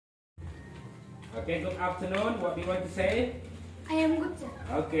Okay, good afternoon. What do you want to say? I am good, sir.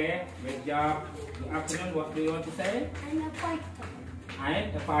 Okay, great job. Good afternoon. What do you want to say? I'm a fighter. I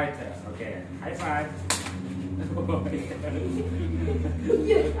am a fighter. Okay, high five.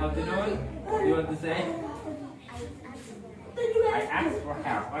 Good afternoon. What do you want to say? I ask for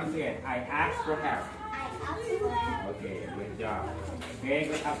help. Once again, I ask for help. Okay, good job. Okay,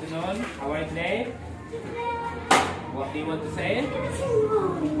 good afternoon. How are you today? What do you want to say?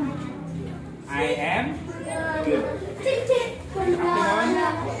 I am good. Good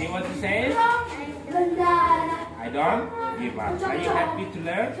afternoon. What do you want to say? I don't give up. Are you happy to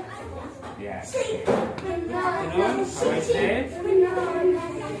learn? Yes. Good afternoon. How are you today? Okay.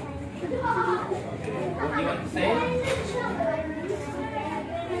 What do you want to say?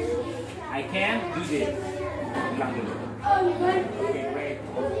 I can't do this. Ulang dulu. Okay, great.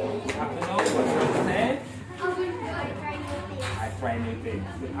 Good afternoon. What do you want to say? I try new things.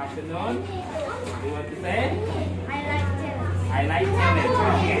 Good afternoon. What do you want to say? I like challenge.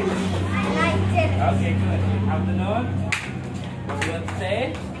 Okay. Okay, good. Good afternoon. What do you want to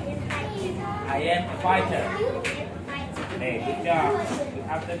say? I am a fighter. Hey, good job. Good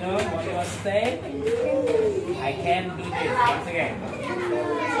afternoon. What do you want to say? I can do this. Once again.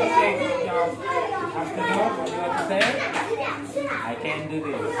 Okay, good job. Good afternoon. What do you want to say? I can do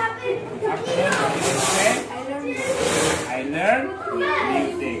this. Good afternoon. What do you want to say? I learn new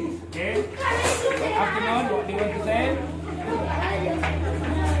things. Okay. Good afternoon. What do you want to say?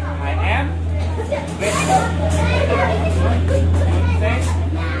 I am ready. What do you want to say?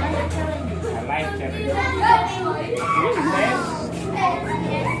 I like challenge.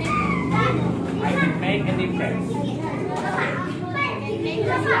 I can make a difference.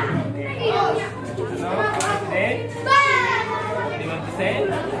 Hello, how are you today? What do you want to say?